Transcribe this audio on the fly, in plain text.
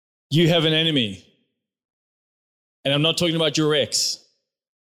You have an enemy. And I'm not talking about your ex.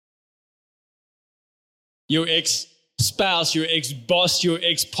 Your ex-spouse, your ex-boss, your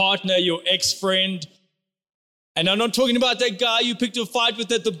ex-partner, your ex-friend. And I'm not talking about that guy you picked a fight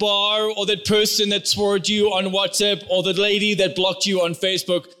with at the bar, or that person that swore at you on WhatsApp, or the lady that blocked you on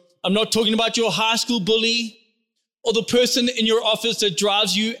Facebook. I'm not talking about your high school bully, or the person in your office that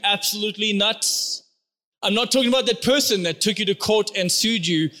drives you absolutely nuts. I'm not talking about that person that took you to court and sued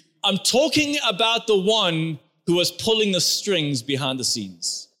you. I'm talking about the one who was pulling the strings behind the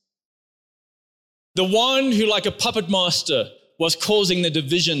scenes. The one who, like a puppet master, was causing the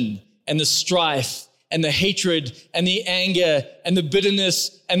division and the strife and the hatred and the anger and the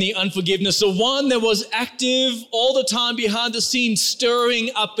bitterness and the unforgiveness. The one that was active all the time behind the scenes, stirring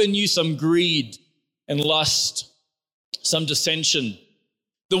up in you some greed and lust, some dissension.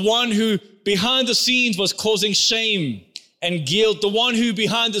 The one who behind the scenes was causing shame and guilt. The one who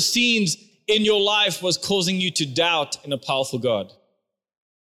behind the scenes in your life was causing you to doubt in a powerful God.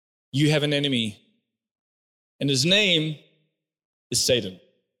 You have an enemy, and his name is Satan.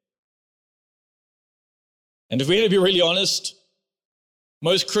 And if we had to be really honest,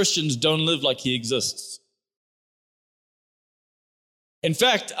 most Christians don't live like he exists. In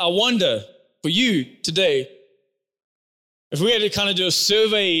fact, I wonder for you today, if we had to kind of do a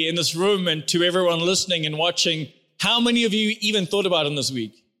survey in this room and to everyone listening and watching, how many of you even thought about him this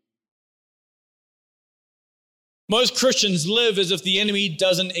week? Most Christians live as if the enemy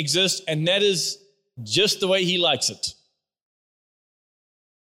doesn't exist, and that is just the way he likes it.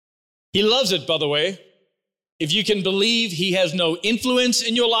 He loves it, by the way. If you can believe he has no influence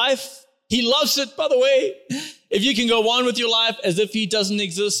in your life, he loves it, by the way. If you can go on with your life as if he doesn't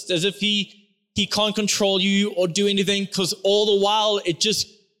exist, as if he can't control you or do anything, because all the while it just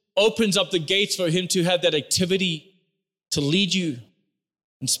opens up the gates for him to have that activity to lead you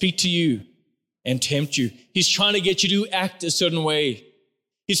and speak to you and tempt you. He's trying to get you to act a certain way.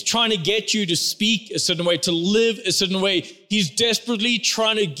 He's trying to get you to speak a certain way, to live a certain way. He's desperately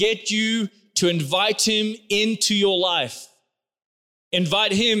trying to get you to invite him into your life.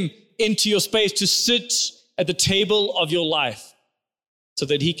 Invite him into your space, to sit at the table of your life so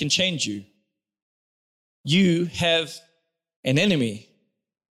that he can change you. You have an enemy.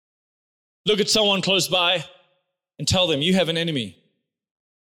 Look at someone close by and tell them, you have an enemy.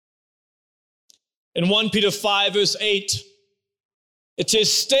 In 1 Peter 5, verse 8, it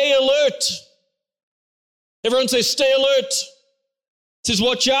says, stay alert. Everyone say, stay alert. It says,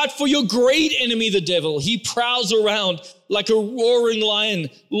 watch out for your great enemy, the devil. He prowls around like a roaring lion,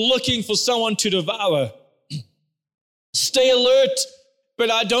 looking for someone to devour. Stay alert,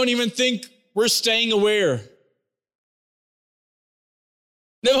 but I don't even think we're staying aware.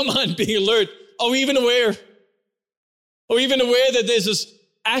 Never mind being alert. Are we even aware? Are we even aware that there's this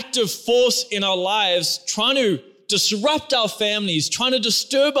active force in our lives trying to disrupt our families, trying to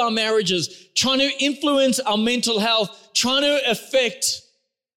disturb our marriages, trying to influence our mental health, trying to affect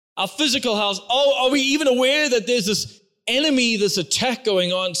our physical health? Oh, are we even aware that there's this enemy, this attack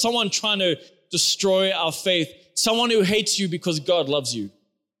going on, someone trying to destroy our faith, someone who hates you because God loves you?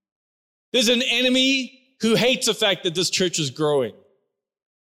 There's an enemy who hates the fact that this church is growing.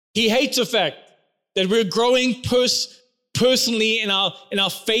 He hates the fact that we're growing personally in our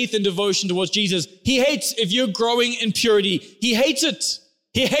faith and devotion towards Jesus. He hates if you're growing in purity. He hates it.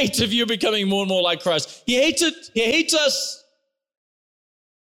 He hates if you're becoming more and more like Christ. He hates it. He hates us.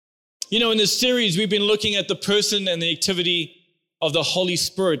 You know, in this series, we've been looking at the person and the activity of the Holy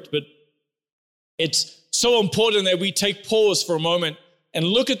Spirit, but it's so important that we take pause for a moment and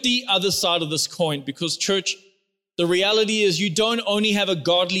look at the other side of this coin, because, church, the reality is you don't only have a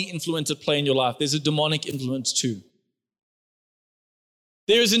godly influence at play in your life. There's a demonic influence too.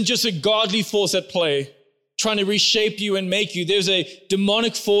 There isn't just a godly force at play trying to reshape you and make you. There's a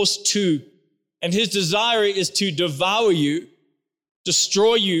demonic force too. And his desire is to devour you,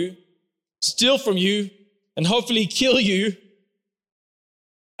 destroy you, steal from you, and hopefully kill you.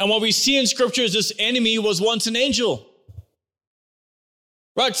 And what we see in Scripture is this enemy was once an angel.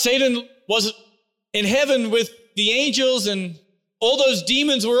 Right? Satan was in heaven with the angels, and all those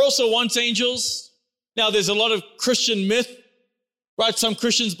demons were also once angels. Now, there's a lot of Christian myth, right? Some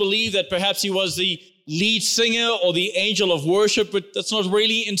Christians believe that perhaps he was the lead singer or the angel of worship, but that's not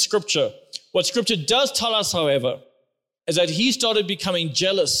really in Scripture. What Scripture does tell us, however, is that he started becoming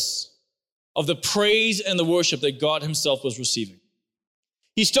jealous of the praise and the worship that God himself was receiving.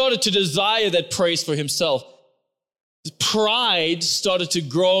 He started to desire that praise for himself. Pride started to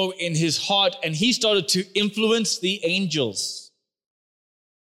grow in his heart, and he started to influence the angels.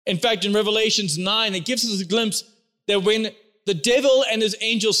 In fact, in Revelations 9, it gives us a glimpse that when the devil and his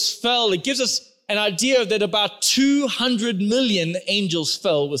angels fell, it gives us an idea that about 200 million angels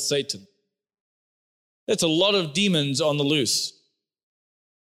fell with Satan. That's a lot of demons on the loose.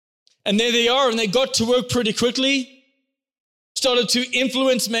 And there they are, and they got to work pretty quickly, started to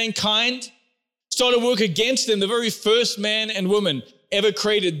influence mankind, started to work against them, the very first man and woman ever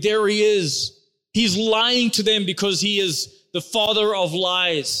created. There he is. He's lying to them because he is the father of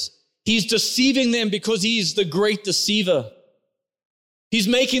lies. He's deceiving them because he's the great deceiver. He's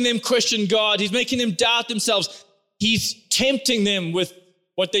making them question God. He's making them doubt themselves. He's tempting them with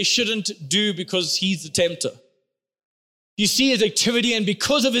what they shouldn't do because he's the tempter. You see his activity, and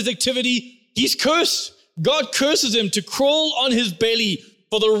because of his activity, he's cursed. God curses him to crawl on his belly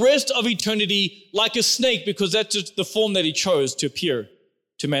for the rest of eternity like a snake, because that's the form that he chose to appear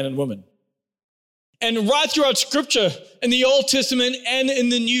to man and woman. And right throughout Scripture, in the Old Testament and in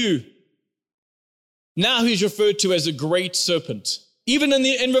the New, now he's referred to as a great serpent. Even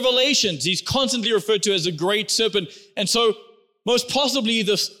in Revelations, he's constantly referred to as a great serpent. And so, most possibly,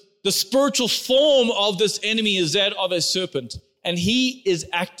 the spiritual form of this enemy is that of a serpent. And he is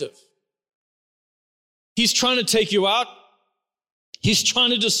active. He's trying to take you out. He's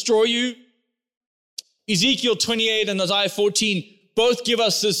trying to destroy you. Ezekiel 28 and Isaiah 14 both give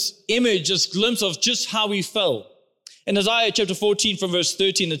us this image, this glimpse of just how we fell. In Isaiah chapter 14 from verse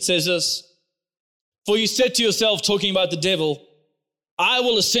 13, it says this, "For you said to yourself," talking about the devil, "I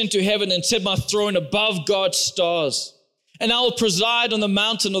will ascend to heaven and set my throne above God's stars. And I will preside on the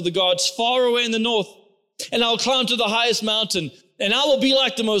mountain of the gods far away in the north. And I will climb to the highest mountain, and I will be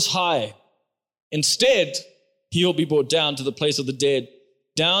like the Most High. Instead, he will be brought down to the place of the dead,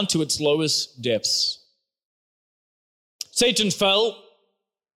 down to its lowest depths." Satan fell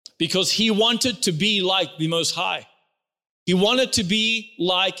because he wanted to be like the Most High. He wanted to be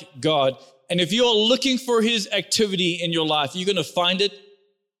like God. And if you're looking for his activity in your life, you're going to find it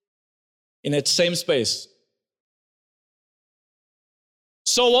in that same space.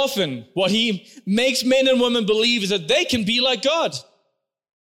 So often, what he makes men and women believe is that they can be like God.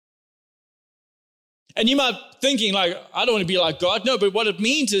 And you might be thinking, like, I don't want to be like God. No, but what it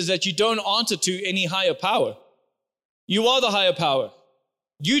means is that you don't answer to any higher power. You are the higher power.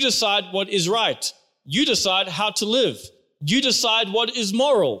 You decide what is right. You decide how to live. You decide what is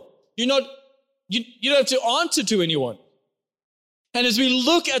moral. You don't have to answer to anyone. And as we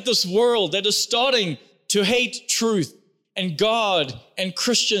look at this world that is starting to hate truth and God and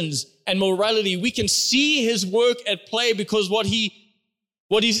Christians and morality, we can see his work at play, because what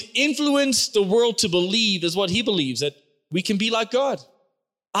he's influenced the world to believe is what he believes, that we can be like God.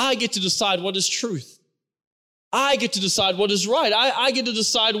 I get to decide what is truth. I get to decide what is right. I get to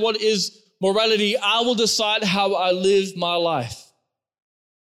decide what is morality. I will decide how I live my life.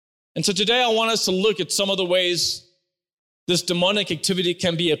 And so today I want us to look at some of the ways this demonic activity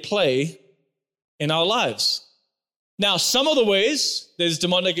can be at play in our lives. Now, some of the ways this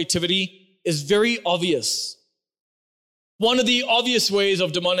demonic activity is very obvious. One of the obvious ways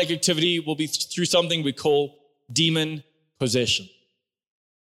of demonic activity will be through something we call demon possession.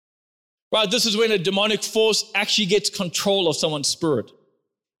 Right, this is when a demonic force actually gets control of someone's spirit,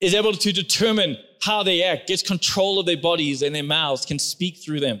 is able to determine how they act, gets control of their bodies and their mouths, can speak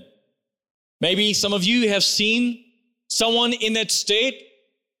through them. Maybe some of you have seen someone in that state.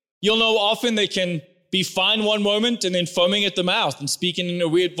 You'll know often they can be fine one moment and then foaming at the mouth and speaking in a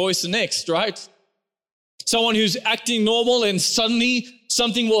weird voice the next, right? Someone who's acting normal and suddenly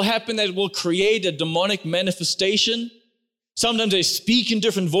something will happen that will create a demonic manifestation. Sometimes they speak in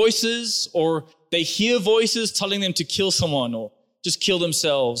different voices, or they hear voices telling them to kill someone or just kill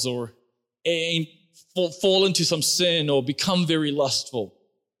themselves, or fall into some sin or become very lustful.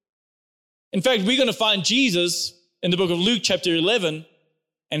 In fact, we're going to find Jesus in the book of Luke chapter 11,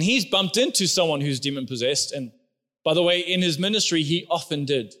 and he's bumped into someone who's demon-possessed. And by the way, in his ministry, he often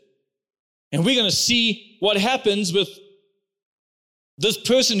did. And we're going to see what happens with this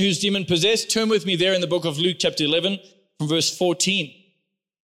person who's demon-possessed. Turn with me there in the book of Luke chapter 11 from verse 14.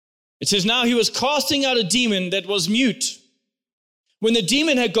 It says, "Now he was casting out a demon that was mute. When the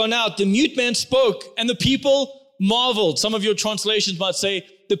demon had gone out, the mute man spoke, and the people marveled." Some of your translations might say,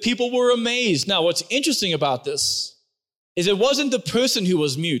 the people were amazed. Now, what's interesting about this is it wasn't the person who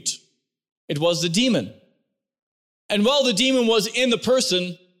was mute. It was the demon. And while the demon was in the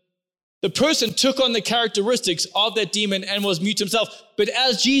person took on the characteristics of that demon and was mute himself. But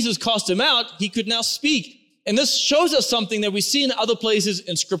as Jesus cast him out, he could now speak. And this shows us something that we see in other places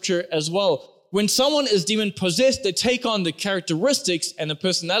in Scripture as well. When someone is demon-possessed, they take on the characteristics and the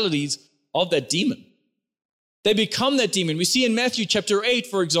personalities of that demon. They become that demon. We see in Matthew chapter 8,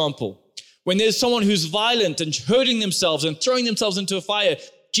 for example, When there's someone who's violent and hurting themselves and throwing themselves into a fire,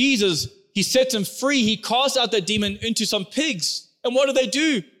 Jesus, he sets them free. He casts out that demon into some pigs. And what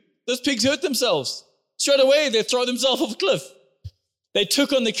do? Those pigs hurt themselves. Straight away, they throw themselves off a cliff. They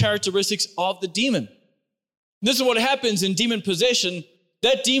took on the characteristics of the demon. This is what happens in demon possession.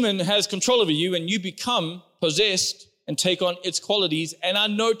 That demon has control over you and you become possessed and take on its qualities. And I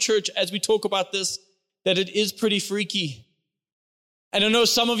know, church, as we talk about this, that it is pretty freaky. And I know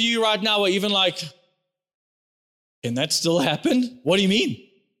some of you right now are even like, can that still happen? What do you mean?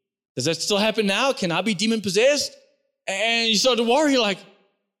 Does that still happen now? Can I be demon possessed? And you start to worry like,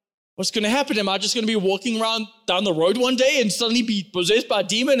 what's going to happen? Am I just going to be walking around down the road one day and suddenly be possessed by a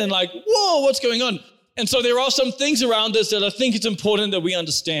demon and like, whoa, what's going on? And so there are some things around us that I think it's important that we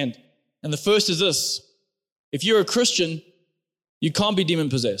understand. And the first is this. If you're a Christian, you can't be demon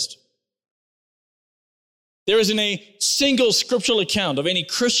possessed. There isn't a single scriptural account of any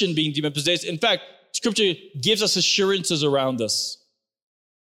Christian being demon possessed. In fact, Scripture gives us assurances around this.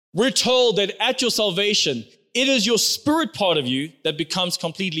 We're told that at your salvation, it is your spirit part of you that becomes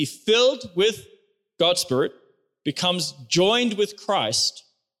completely filled with God's Spirit, becomes joined with Christ.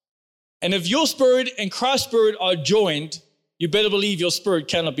 And if your spirit and Christ's spirit are joined, you better believe your spirit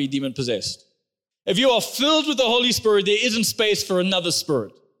cannot be demon possessed. If you are filled with the Holy Spirit, there isn't space for another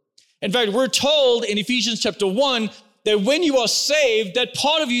spirit. In fact, we're told in Ephesians chapter 1 that when you are saved, that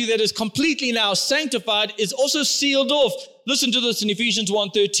part of you that is completely now sanctified is also sealed off. Listen to this in Ephesians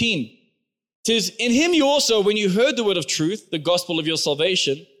 1:13. It says, in him you also, when you heard the word of truth, the gospel of your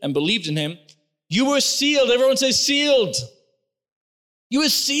salvation, and believed in him, you were sealed. Everyone say sealed. You were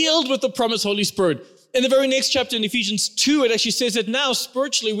sealed with the promised Holy Spirit. In the very next chapter in Ephesians 2, it actually says that now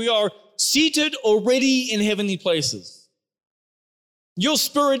spiritually we are seated already in heavenly places. Your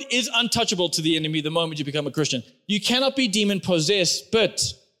spirit is untouchable to the enemy the moment you become a Christian. You cannot be demon possessed, but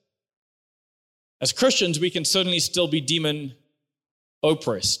as Christians, we can certainly still be demon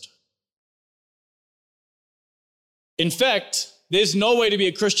oppressed. In fact, there's no way to be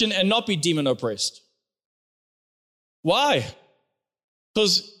a Christian and not be demon oppressed. Why?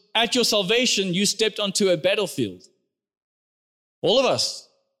 Because at your salvation, you stepped onto a battlefield. All of us.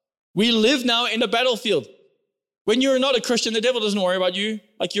 We live now in a battlefield. When you're not a Christian, the devil doesn't worry about you,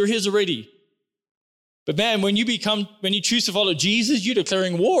 like you're his already. But man, when you choose to follow Jesus, you're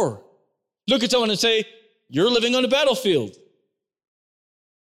declaring war. Look at someone and say, you're living on a battlefield.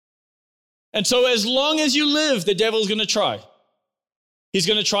 And so as long as you live, the devil's going to try. He's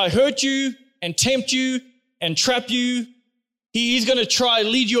going to try hurt you and tempt you and trap you. He's going to try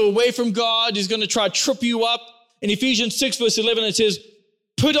lead you away from God. He's going to try trip you up. In Ephesians 6 verse 11, it says,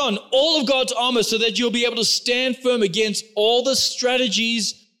 put on all of God's armor so that you'll be able to stand firm against all the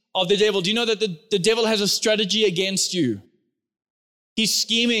strategies of the devil. Do you know that the devil has a strategy against you? He's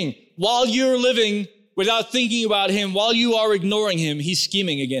scheming. While you're living without thinking about him, while you are ignoring him, he's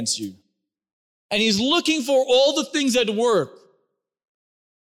scheming against you. And he's looking for all the things that work.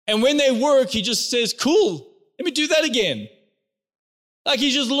 And when they work, he just says, cool, let me do that again. Like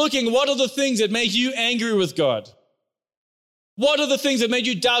he's just looking, what are the things that make you angry with God? What are the things that made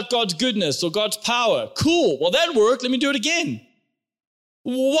you doubt God's goodness or God's power? Cool. Well, that worked. Let me do it again.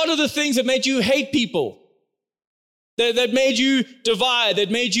 What are the things that made you hate people? That made you divide, that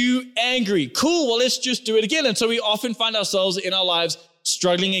made you angry? Cool. Well, let's just do it again. And so we often find ourselves in our lives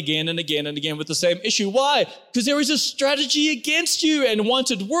struggling again and again and again with the same issue. Why? Because there is a strategy against you. And once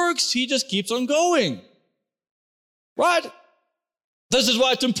it works, he just keeps on going. Right? This is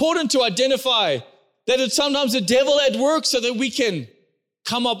why it's important to identify that it's sometimes the devil at work so that we can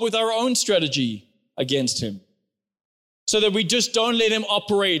come up with our own strategy against him. So that we just don't let him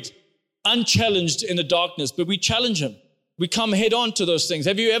operate unchallenged in the darkness, but we challenge him. We come head on to those things.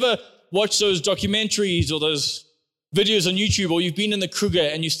 Have you ever watched those documentaries or those videos on YouTube, or you've been in the Kruger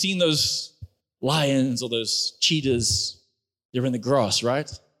and you've seen those lions or those cheetahs? They're in the grass, right?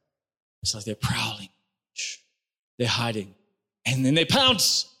 It's like they're prowling. They're hiding. And then they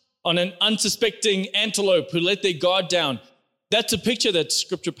pounce on an unsuspecting antelope who let their guard down. That's a picture that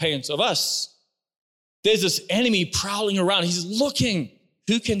Scripture paints of us. There's this enemy prowling around. He's looking.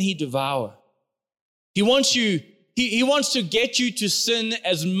 Who can he devour? He wants to get you to sin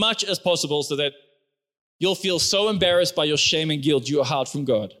as much as possible so that you'll feel so embarrassed by your shame and guilt you are hid from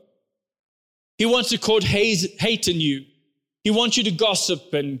God. He wants to cause hate in you. He wants you to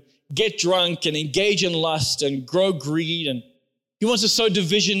gossip and get drunk and engage in lust and grow greed, and he wants to sow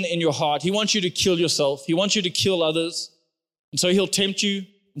division in your heart. He wants you to kill yourself. He wants you to kill others. And so he'll tempt you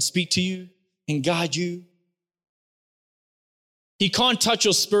and speak to you and guide you. He can't touch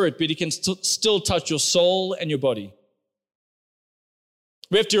your spirit, but he can still touch your soul and your body.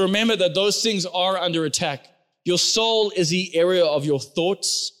 We have to remember that those things are under attack. Your soul is the area of your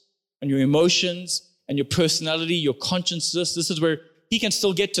thoughts and your emotions and your personality, your consciousness. This is where he can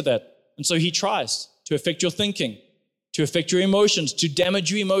still get to that. And so he tries to affect your thinking, to affect your emotions, to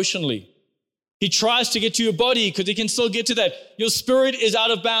damage you emotionally. He tries to get to your body because he can still get to that. Your spirit is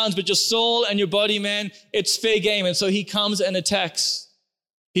out of bounds, but your soul and your body, man, it's fair game. And so he comes and attacks.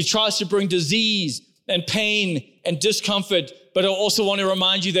 He tries to bring disease and pain and discomfort, but I also want to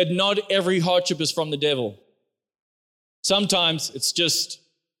remind you that not every hardship is from the devil. Sometimes it's just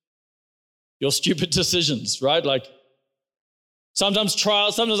your stupid decisions, right? Like sometimes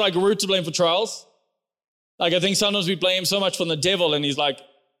trials, sometimes like we're to blame for trials. Like I think sometimes we blame so much from the devil and he's like,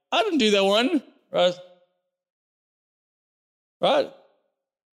 I didn't do that one, right? Right?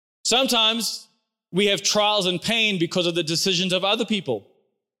 Sometimes we have trials and pain because of the decisions of other people.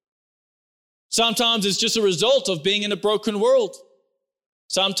 Sometimes it's just a result of being in a broken world.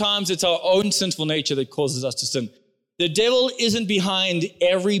 Sometimes it's our own sinful nature that causes us to sin. The devil isn't behind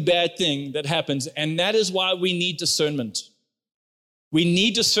every bad thing that happens, and that is why we need discernment. We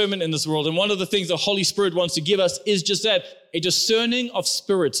need discernment in this world, and one of the things the Holy Spirit wants to give us is just that, a discerning of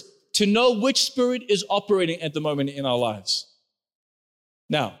spirits, to know which spirit is operating at the moment in our lives.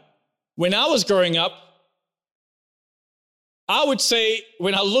 Now, when I was growing up, I would say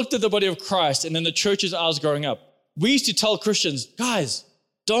when I looked at the body of Christ and in the churches I was growing up, we used to tell Christians, guys,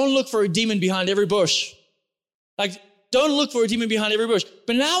 don't look for a demon behind every bush. Like, don't look for a demon behind every bush.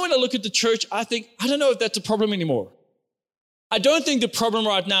 But now when I look at the church, I think, I don't know if that's a problem anymore. I don't think the problem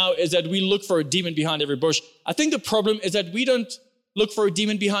right now is that we look for a demon behind every bush. I think the problem is that we don't look for a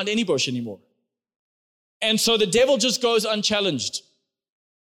demon behind any bush anymore. And so the devil just goes unchallenged.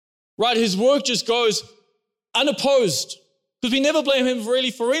 Right? His work just goes unopposed because we never blame him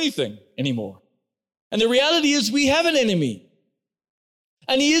really for anything anymore. And the reality is we have an enemy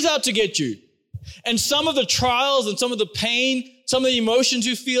and he is out to get you. And some of the trials and some of the pain, some of the emotions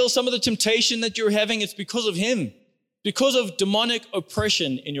you feel, some of the temptation that you're having, it's because of him, because of demonic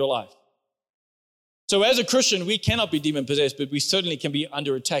oppression in your life. So as a Christian, we cannot be demon possessed, but we certainly can be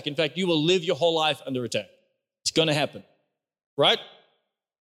under attack. In fact, you will live your whole life under attack. It's going to happen, right?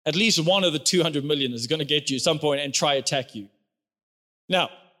 At least one of the 200 million is going to get you at some point and try attack you.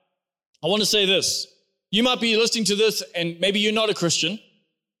 Now, I want to say this. You might be listening to this and maybe you're not a Christian.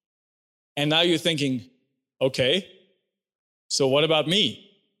 And now you're thinking, okay, so what about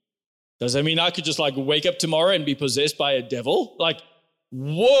me? Does that mean I could just like wake up tomorrow and be possessed by a devil? Like,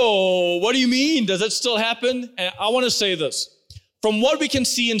 whoa, what do you mean? Does that still happen? And I want to say this. From what we can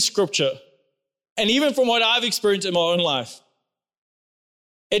see in Scripture, and even from what I've experienced in my own life,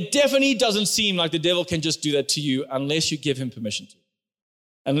 it definitely doesn't seem like the devil can just do that to you unless you give him permission to.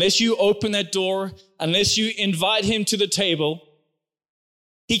 Unless you open that door, unless you invite him to the table.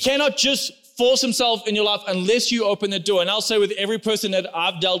 He cannot just force himself in your life unless you open the door. And I'll say with every person that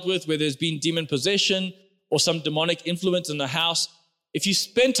I've dealt with where there's been demon possession or some demonic influence in the house, if you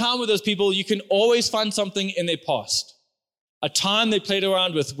spend time with those people, you can always find something in their past. A time they played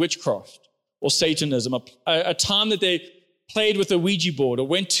around with witchcraft or Satanism, a time that they played with a Ouija board or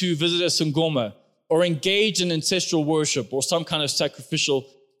went to visit a Sangoma or engaged in ancestral worship or some kind of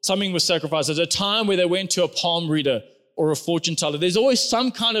something with sacrifices, a time where they went to a palm reader or a fortune teller. There's always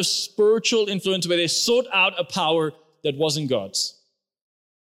some kind of spiritual influence where they sought out a power that wasn't God's.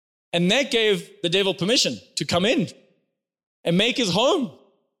 And that gave the devil permission to come in and make his home.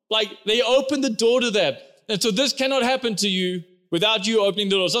 Like they opened the door to that. And so this cannot happen to you without you opening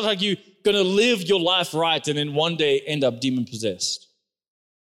the door. It's not like you're going to live your life right and then one day end up demon possessed.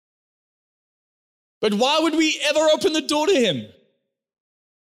 But why would we ever open the door to him?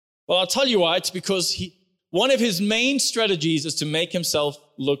 Well, I'll tell you why. It's because one of his main strategies is to make himself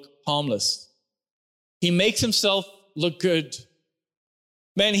look harmless. He makes himself look good.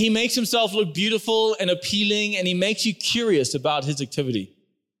 Man, he makes himself look beautiful and appealing, and he makes you curious about his activity,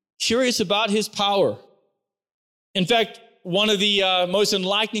 curious about his power. In fact, one of the most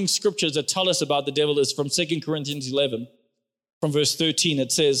enlightening scriptures that tell us about the devil is from 2 Corinthians 11, from verse 13.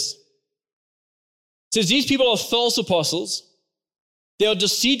 It says, these people are false apostles. They are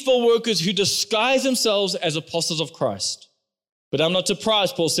deceitful workers who disguise themselves as apostles of Christ. But I'm not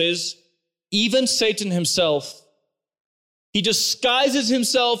surprised, Paul says, even Satan himself, he disguises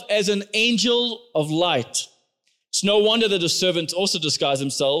himself as an angel of light. It's no wonder that the servants also disguise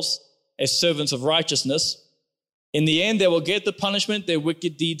themselves as servants of righteousness. In the end, they will get the punishment their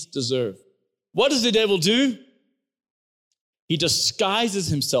wicked deeds deserve. What does the devil do? He disguises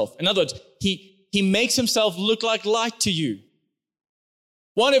himself. In other words, he makes himself look like light to you.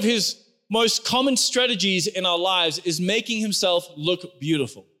 One of his most common strategies in our lives is making himself look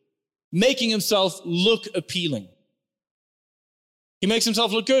beautiful, making himself look appealing. He makes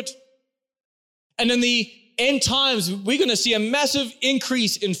himself look good. And in the end times, we're going to see a massive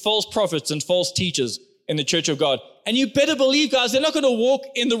increase in false prophets and false teachers in the church of God. And you better believe, guys, they're not going to walk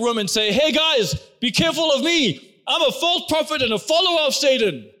in the room and say, hey, guys, be careful of me. I'm a false prophet and a follower of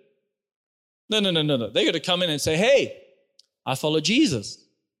Satan. No. They're going to come in and say, hey, I follow Jesus.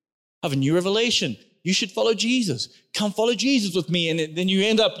 I have a new revelation. You should follow Jesus. Come follow Jesus with me. And then you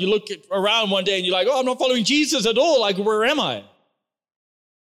look around one day and you're like, oh, I'm not following Jesus at all. Like, where am I?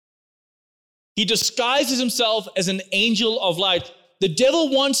 He disguises himself as an angel of light. The devil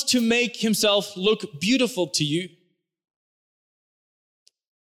wants to make himself look beautiful to you.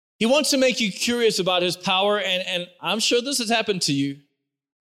 He wants to make you curious about his power, and I'm sure this has happened to you.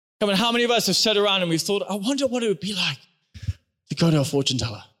 I mean, how many of us have sat around and we've thought, I wonder what it would be like to go to a fortune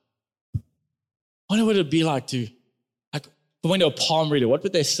teller. I wonder what it would be like to go into a palm reader. What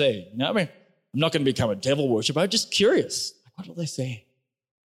would they say? You know, I mean, I'm not going to become a devil worshiper. I'm just curious. What will they say?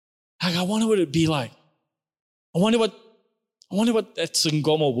 I wonder what it'd be like. I wonder what that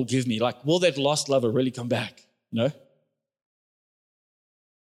Sangoma will give me. Like, will that lost lover really come back? You know?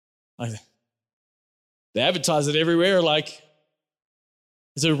 Like, they advertise it everywhere. Like,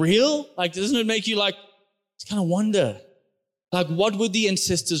 is it real? Like, doesn't it make you like, just kind of wonder, like, what would the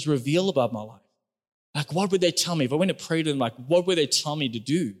ancestors reveal about my life? Like, what would they tell me? If I went to pray to them, like, what would they tell me to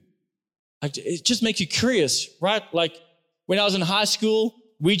do? Like, it just makes you curious, right? Like, when I was in high school,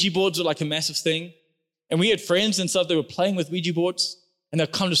 Ouija boards were like a massive thing. And we had friends and stuff that were playing with Ouija boards. And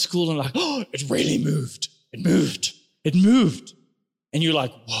they'd come to school and like, oh, it really moved. It moved. And you're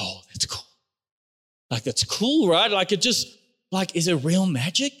like, whoa, that's cool. Like, that's cool, right? Like, it just, like, is it real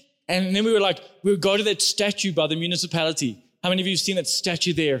magic? And then we would go to that statue by the municipality. How many of you have seen that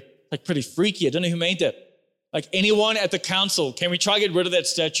statue there? Like, pretty freaky. I don't know who made that. Like, anyone at the council, can we try to get rid of that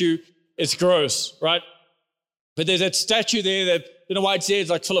statue? It's gross, right? But there's that statue there that, you know why it's there? It's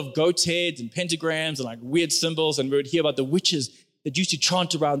like full of goat's heads and pentagrams and like weird symbols. And we would hear about the witches that used to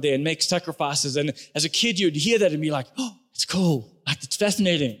chant around there and make sacrifices. And as a kid, you'd hear that and be like, oh, it's cool. Like, it's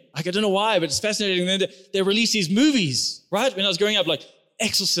fascinating. Like, I don't know why, but it's fascinating. And then they release these movies, right? When I was growing up, like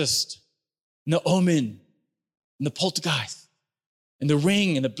Exorcist, and The Omen, and The Poltergeist, and The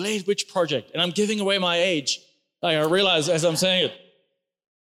Ring, and The Blair Witch Project. And I'm giving away my age. Like, I realize as I'm saying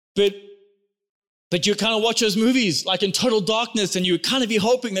it. But you kind of watch those movies like in total darkness, and you would kind of be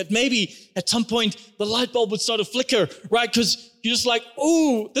hoping that maybe at some point the light bulb would start to flicker, right? Because you're just like,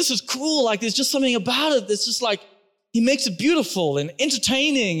 oh, this is cool. Like, there's just something about it that's just like, he makes it beautiful and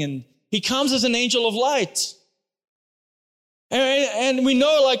entertaining, and he comes as an angel of light. And we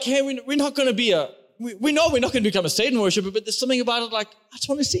know, like, hey, we're not going to be we know we're not going to become a Satan worshiper, but there's something about it like, I just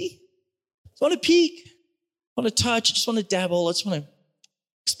want to see. I just want to peek. I want to touch. I just want to dabble. I just want to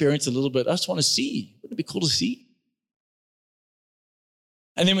experience a little bit. I just want to see. Wouldn't it be cool to see?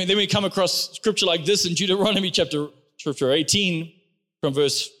 And then we come across scripture like this in Deuteronomy chapter 18, from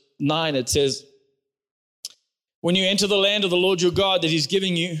verse 9. It says, when you enter the land of the Lord your God that he's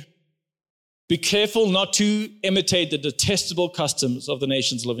giving you, be careful not to imitate the detestable customs of the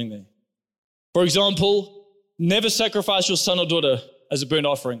nations living there. For example, never sacrifice your son or daughter as a burnt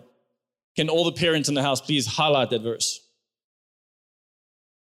offering. Can all the parents in the house please highlight that verse?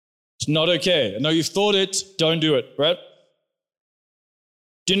 It's not okay. I know you've thought it. Don't do it, right?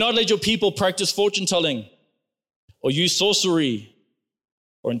 Do not let your people practice fortune telling or use sorcery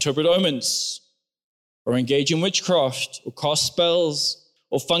or interpret omens or engage in witchcraft or cast spells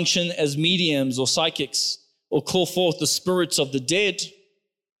or function as mediums or psychics or call forth the spirits of the dead.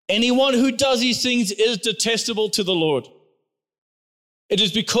 Anyone who does these things is detestable to the Lord. It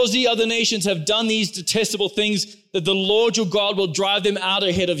is because the other nations have done these detestable things that the Lord your God will drive them out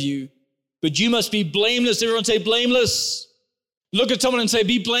ahead of you. But you must be blameless. Everyone say blameless. Look at someone and say,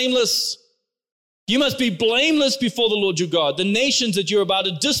 be blameless. You must be blameless before the Lord your God. The nations that you're about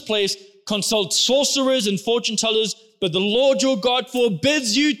to displace consult sorcerers and fortune tellers, but the Lord your God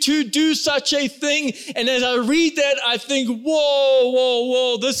forbids you to do such a thing. And as I read that, I think,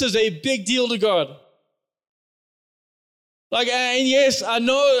 whoa, this is a big deal to God. Like, and yes, I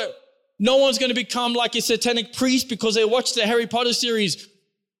know that no one's going to become like a satanic priest because they watched the Harry Potter series.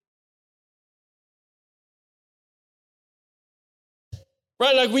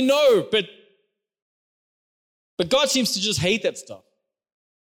 Right, like we know, but God seems to just hate that stuff.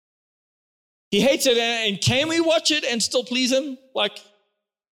 He hates it, and can we watch it and still please him? Like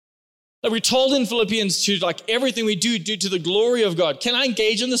we're told in Philippians to, like, everything we do to the glory of God. Can I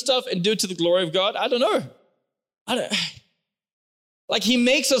engage in this stuff and do it to the glory of God? I don't know. Like he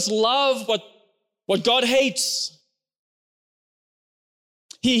makes us love what God hates.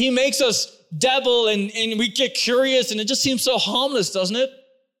 He makes us dabble and we get curious and it just seems so harmless, doesn't it?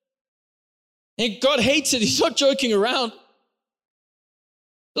 And God hates it. He's not joking around.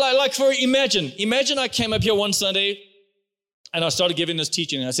 Imagine I came up here one Sunday and I started giving this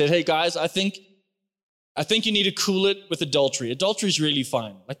teaching and I said, hey guys, I think you need to cool it with adultery. Adultery is really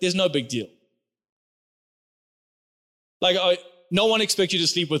fine. Like there's no big deal. Like no one expects you to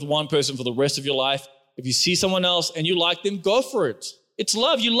sleep with one person for the rest of your life. If you see someone else and you like them, go for it. It's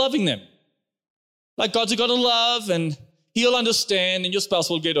love. You're loving them. Like God's a God of love and he'll understand and your spouse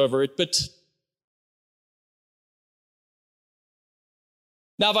will get over it. But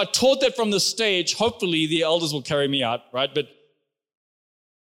now, if I taught that from the stage, hopefully the elders will carry me out, right?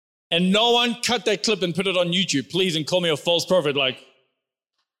 And no one cut that clip and put it on YouTube, please, and call me a false prophet. Like,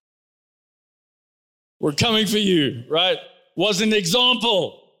 we're coming for you, right? Was an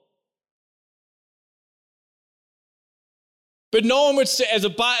example. But no one would say, as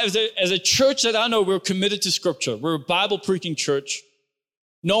a church that I know, we're committed to Scripture. We're a Bible-preaching church.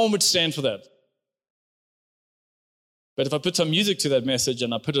 No one would stand for that. But if I put some music to that message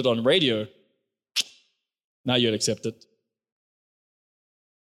and I put it on radio, now you'd accept it.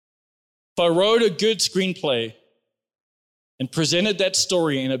 If I wrote a good screenplay and presented that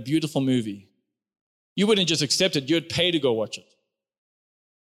story in a beautiful movie, you wouldn't just accept it, you'd pay to go watch it.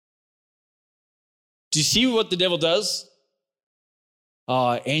 Do you see what the devil does?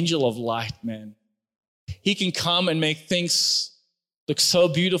 Angel of light, man. He can come and make things look so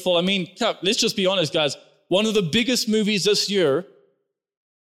beautiful. I mean, let's just be honest, guys. One of the biggest movies this year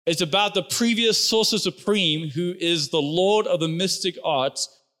is about the previous Sorcerer Supreme, who is the Lord of the Mystic Arts,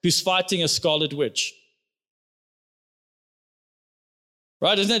 who's fighting a Scarlet Witch.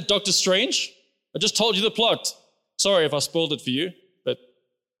 Right? Isn't that Doctor Strange? I just told you the plot. Sorry if I spoiled it for you, but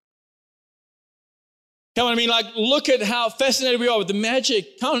come on, I mean, like, look at how fascinated we are with the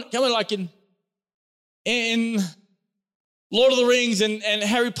magic. Come on, like in Lord of the Rings and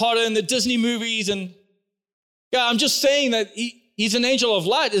Harry Potter and the Disney movies and yeah, I'm just saying that he's an angel of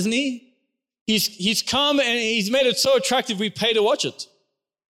light, isn't he? He's come and he's made it so attractive we pay to watch it.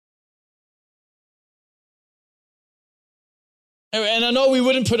 And I know we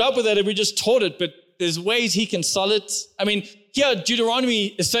wouldn't put up with that if we just taught it, but there's ways he can sell it. I mean, here Deuteronomy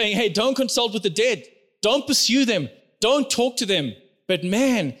is saying, hey, don't consult with the dead. Don't pursue them. Don't talk to them. But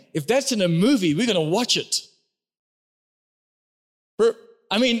man, if that's in a movie, we're going to watch it.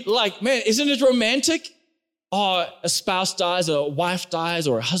 I mean, like, man, isn't it romantic? Oh, a spouse dies, or a wife dies,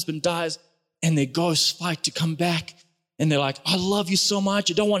 or a husband dies, and their ghosts fight to come back. And they're like, I love you so much.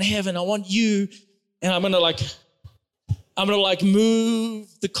 I don't want heaven. I want you. And I'm going to move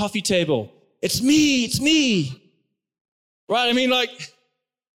the coffee table. It's me. Right? I mean, like,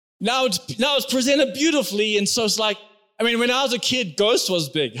 now it's presented beautifully. And so it's like, I mean, when I was a kid, Ghost was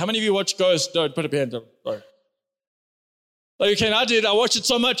big. How many of you watched Ghost? Don't put up your hand up. Sorry. Like, okay, I did. I watched it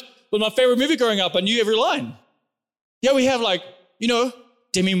so much. It was my favorite movie growing up. I knew every line. Yeah, we have like,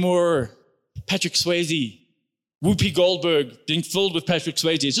 Demi Moore, Patrick Swayze, Whoopi Goldberg being filled with Patrick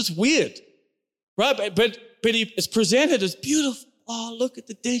Swayze. It's just weird, right? But it's presented as beautiful. Oh, look at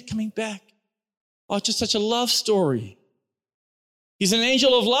the dead coming back. Oh, it's just such a love story. He's an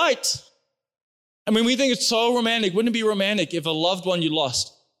angel of light. I mean, we think it's so romantic. Wouldn't it be romantic if a loved one you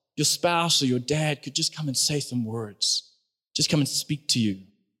lost, your spouse or your dad, could just come and say some words, just come and speak to you?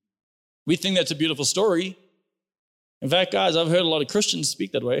 We think that's a beautiful story. In fact, guys, I've heard a lot of Christians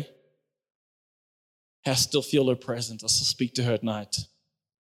speak that way. I still feel her presence. I still speak to her at night.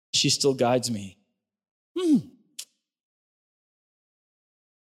 She still guides me.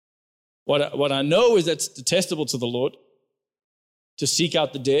 What I know is that's detestable to the Lord, to seek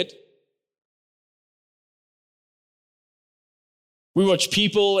out the dead. We watch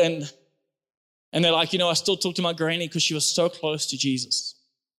people and they're like, I still talk to my granny because she was so close to Jesus.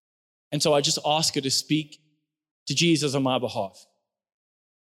 And so I just ask her to speak to Jesus on my behalf.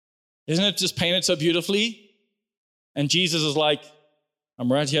 Isn't it just painted so beautifully? And Jesus is like,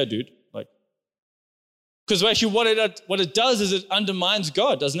 I'm right here, dude. Like, because actually what it does is it undermines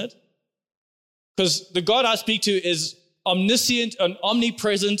God, doesn't it? Because the God I speak to is omniscient and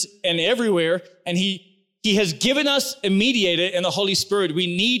omnipresent and everywhere, and he has given us a mediator in the Holy Spirit. We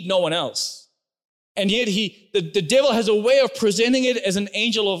need no one else. And yet the devil has a way of presenting it as an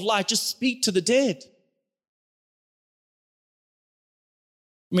angel of light. Just speak to the dead.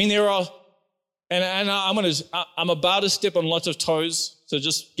 I mean, there are, and I'm about to step on lots of toes, so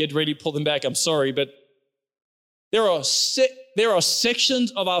just get ready, pull them back. I'm sorry, but there are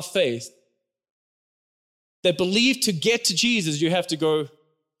sections of our faith that believe to get to Jesus, you have to go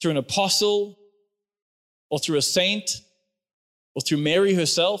through an apostle or through a saint or through Mary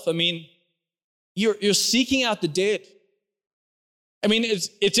herself. I mean, you're seeking out the dead. I mean,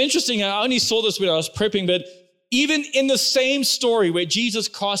 it's interesting. I only saw this when I was prepping, but even in the same story where Jesus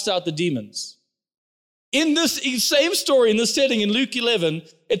cast out the demons, in this same story, in this setting, in Luke 11,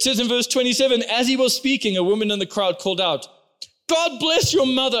 it says in verse 27, as he was speaking, a woman in the crowd called out, God bless your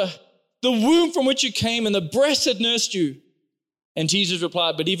mother, the womb from which you came and the breast that nursed you. And Jesus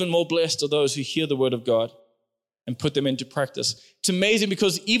replied, but even more blessed are those who hear the word of God and put them into practice. It's amazing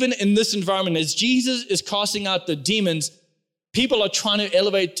because even in this environment, as Jesus is casting out the demons, people are trying to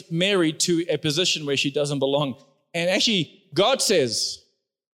elevate Mary to a position where she doesn't belong. And actually, God says,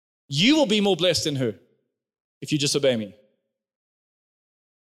 you will be more blessed than her if you just obey me.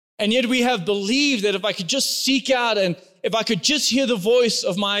 And yet we have believed that if I could just seek out and if I could just hear the voice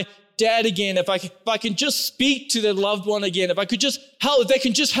of my dad again, if I can just speak to their loved one again, if I could just help, if they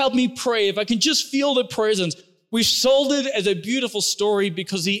can just help me pray, if I can just feel the presence, we've sold it as a beautiful story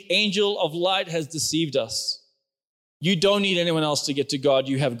because the angel of light has deceived us. You don't need anyone else to get to God.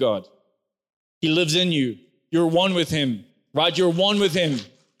 You have God. He lives in you. You're one with him, right? You're one with him.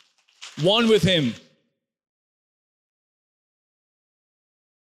 One with him.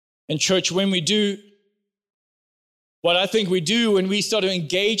 And church, when we do what I think we do when we start to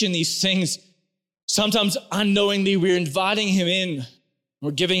engage in these things, sometimes unknowingly we're inviting him in.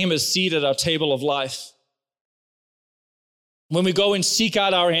 We're giving him a seat at our table of life. When we go and seek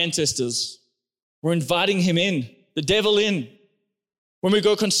out our ancestors, we're inviting him in, the devil in. When we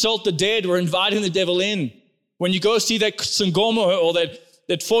go consult the dead, we're inviting the devil in. When you go see that Sangoma or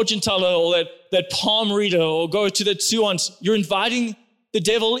that fortune teller or that palm reader or go to that seance, you're inviting the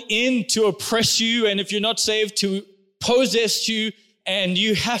devil in to oppress you, and if you're not saved, to possess you, and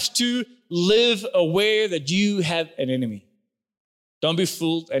you have to live aware that you have an enemy. Don't be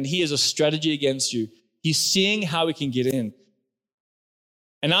fooled, and he has a strategy against you. He's seeing how he can get in.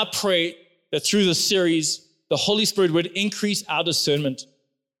 And I pray that through this series, the Holy Spirit would increase our discernment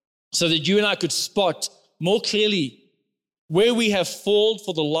so that you and I could spot more clearly where we have fallen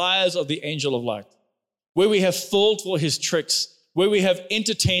for the lies of the angel of light, where we have fallen for his tricks, where we have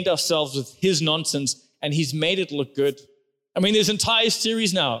entertained ourselves with his nonsense and he's made it look good. I mean, there's entire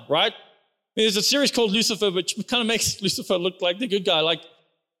series now, right? I mean, there's a series called Lucifer, which kind of makes Lucifer look like the good guy. Like,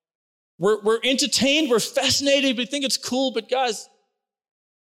 we're entertained, we're fascinated, we think it's cool, but guys,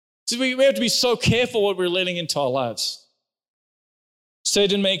 so we have to be so careful what we're letting into our lives.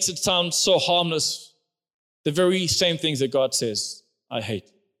 Satan makes it sound so harmless, the very same things that God says, I hate.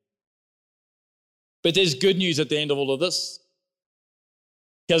 But there's good news at the end of all of this.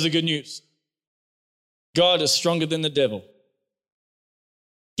 Here's the good news. God is stronger than the devil.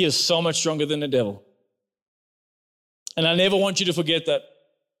 He is so much stronger than the devil. And I never want you to forget that.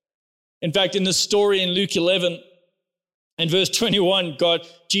 In fact, in this story in Luke 11 and verse 21,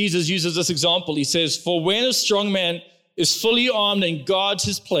 Jesus uses this example. He says, for when a strong man is fully armed and guards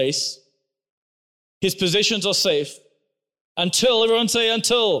his place, his possessions are safe until, everyone say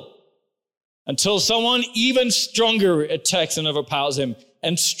until someone even stronger attacks and overpowers him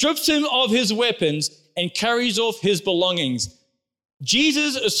and strips him of his weapons and carries off his belongings.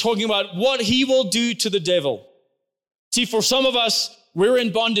 Jesus is talking about what he will do to the devil. See, for some of us, we're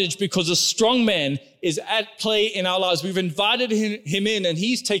in bondage because a strong man is at play in our lives. We've invited him in and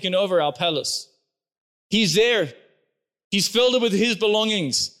he's taken over our palace. He's there. He's filled it with his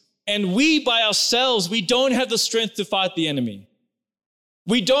belongings. And we by ourselves, we don't have the strength to fight the enemy.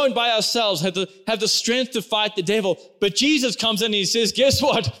 We don't by ourselves have the strength to fight the devil. But Jesus comes in and he says, guess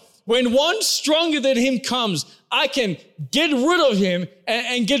what? When one stronger than him comes, I can get rid of him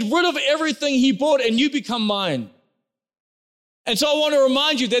and get rid of everything he bought and you become mine. And so I want to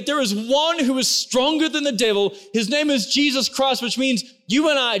remind you that there is one who is stronger than the devil. His name is Jesus Christ, which means you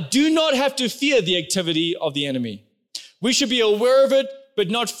and I do not have to fear the activity of the enemy. We should be aware of it, but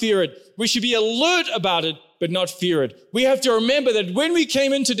not fear it. We should be alert about it, but not fear it. We have to remember that when we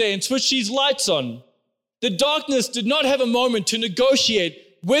came in today and switched these lights on, the darkness did not have a moment to negotiate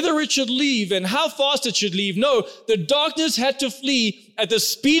whether it should leave and how fast it should leave. No, the darkness had to flee at the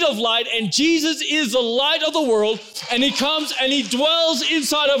speed of light, and Jesus is the light of the world, and he comes and he dwells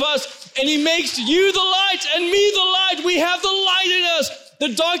inside of us, and he makes you the light and me the light. We have the light in us.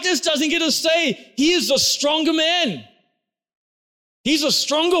 The darkness doesn't get a say. He is the stronger man. He's a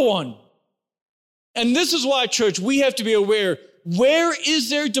stronger one. And this is why, church, we have to be aware, where is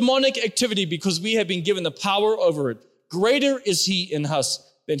there demonic activity? Because we have been given the power over it. Greater is he in us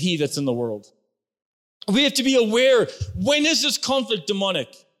than he that's in the world. We have to be aware, when is this conflict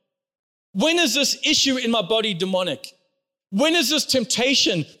demonic? When is this issue in my body demonic? When is this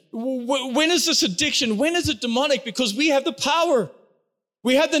temptation? When is this addiction? When is it demonic? Because we have the power.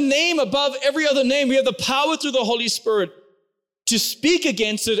 We have the name above every other name. We have the power through the Holy Spirit to speak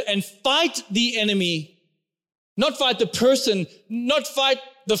against it and fight the enemy. Not fight the person, not fight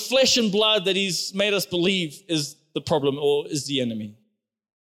the flesh and blood that he's made us believe is the problem or is the enemy.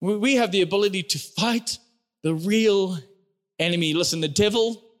 We have the ability to fight the real enemy. Listen, the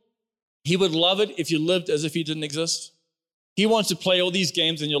devil, he would love it if you lived as if he didn't exist. He wants to play all these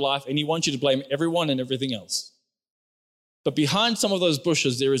games in your life and he wants you to blame everyone and everything else. But behind some of those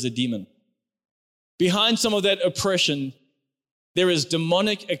bushes, there is a demon. Behind some of that oppression, there is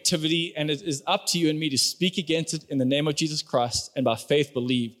demonic activity, and it is up to you and me to speak against it in the name of Jesus Christ and by faith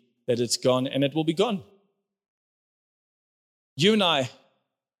believe that it's gone and it will be gone. You and I,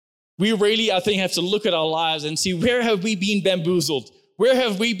 we really, I think, have to look at our lives and see, where have we been bamboozled? Where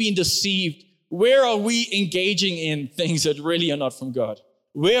have we been deceived? Where are we engaging in things that really are not from God?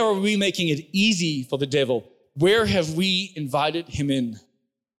 Where are we making it easy for the devil? Where have we invited him in?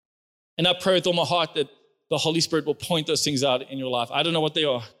 And I pray with all my heart that the Holy Spirit will point those things out in your life. I don't know what they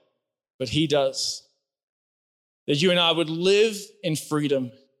are, but he does. That you and I would live in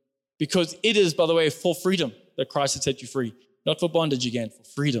freedom, because it is, by the way, for freedom that Christ has set you free. Not for bondage again, for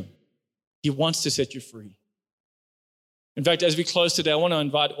freedom. He wants to set you free. In fact, as we close today, I want to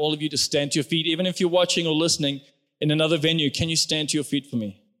invite all of you to stand to your feet. Even if you're watching or listening in another venue, can you stand to your feet for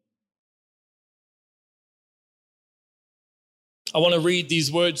me? I want to read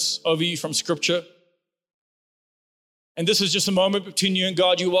these words over you from Scripture. And this is just a moment between you and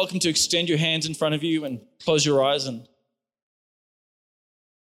God. You're welcome to extend your hands in front of you and close your eyes, and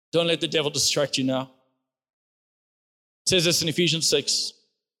don't let the devil distract you now. It says this in Ephesians 6.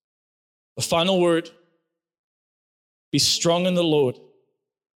 The final word, be strong in the Lord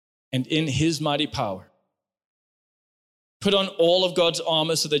and in his mighty power. Put on all of God's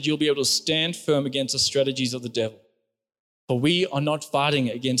armor so that you'll be able to stand firm against the strategies of the devil. For we are not fighting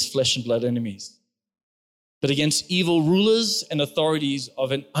against flesh and blood enemies, but against evil rulers and authorities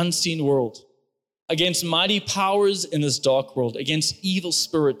of an unseen world, against mighty powers in this dark world, against evil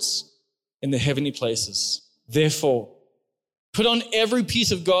spirits in the heavenly places. Therefore, put on every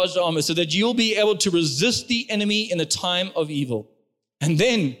piece of God's armor so that you'll be able to resist the enemy in the time of evil. And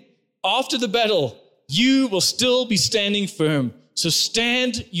then, after the battle, you will still be standing firm. So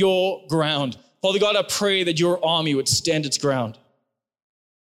stand your ground. Father God, I pray that your army would stand its ground.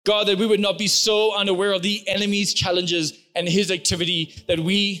 God, that we would not be so unaware of the enemy's challenges and his activity that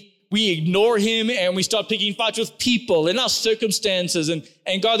we ignore him and we start picking fights with people and our circumstances. And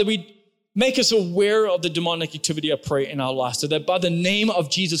God, that we make us aware of the demonic activity, I pray, in our lives, so that by the name of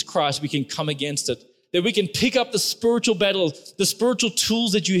Jesus Christ, we can come against it. That we can pick up the spiritual battles, the spiritual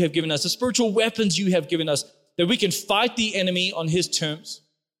tools that you have given us, the spiritual weapons you have given us, that we can fight the enemy on his terms,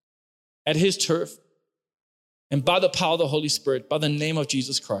 at his turf, and by the power of the Holy Spirit, by the name of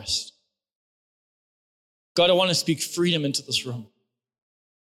Jesus Christ. God, I want to speak freedom into this room.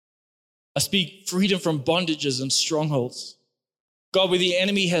 I speak freedom from bondages and strongholds. God, where the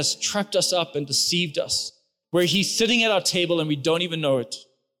enemy has trapped us up and deceived us, where he's sitting at our table and we don't even know it.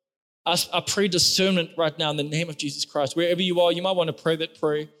 I pray discernment right now in the name of Jesus Christ. Wherever you are, you might want to pray that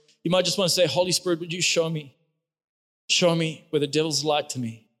prayer. You might just want to say, Holy Spirit, would you show me? Show me where the devil's lied to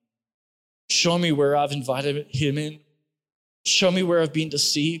me. Show me where I've invited him in. Show me where I've been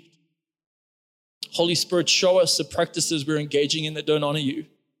deceived. Holy Spirit, show us the practices we're engaging in that don't honor you.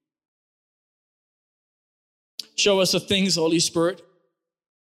 Show us the things, Holy Spirit,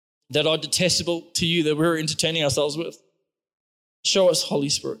 that are detestable to you, that we're entertaining ourselves with. Show us, Holy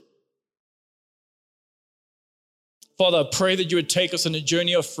Spirit. Father, I pray that you would take us on a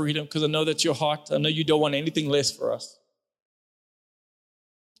journey of freedom, because I know that's your heart. I know you don't want anything less for us.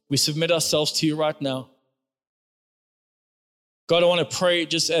 We submit ourselves to you right now. God, I want to pray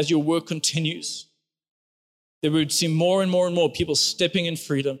just as your work continues, that we would see more and more and more people stepping in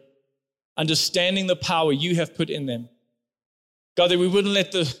freedom, understanding the power you have put in them. God, that we wouldn't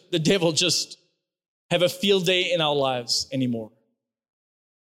let the devil just have a field day in our lives anymore.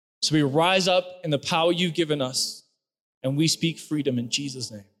 So we rise up in the power you've given us, and we speak freedom in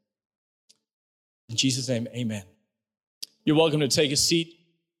Jesus' name. In Jesus' name, amen. You're welcome to take a seat.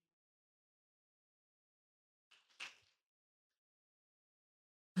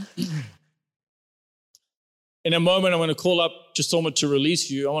 In a moment, I'm going to call up just someone to release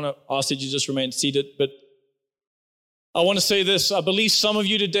you. I want to ask that you just remain seated. But I want to say this. I believe some of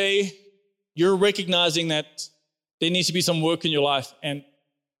you today, you're recognizing that there needs to be some work in your life. And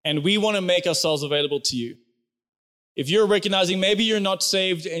we want to make ourselves available to you. If you're recognizing maybe you're not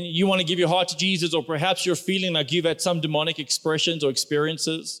saved and you want to give your heart to Jesus, or perhaps you're feeling like you've had some demonic expressions or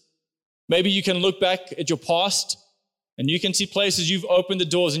experiences, maybe you can look back at your past and you can see places you've opened the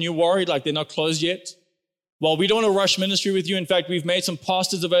doors and you're worried like they're not closed yet. Well, we don't want to rush ministry with you. In fact, we've made some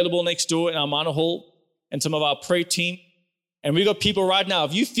pastors available next door in our minor hall and some of our prayer team. And we've got people right now.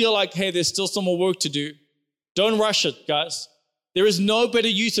 If you feel like, hey, there's still some more work to do, don't rush it, guys. There is no better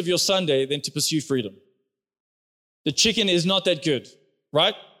use of your Sunday than to pursue freedom. The chicken is not that good,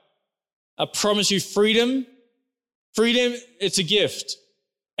 right? I promise you, freedom, it's a gift.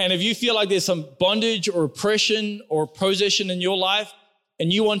 And if you feel like there's some bondage or oppression or possession in your life,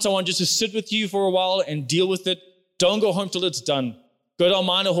 and you want someone just to sit with you for a while and deal with it, don't go home till it's done. Go to our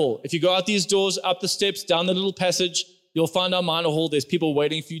minor hall. If you go out these doors, up the steps, down the little passage, you'll find our minor hall. There's people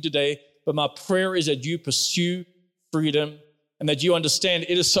waiting for you today. But my prayer is that you pursue freedom and that you understand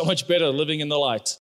it is so much better living in the light.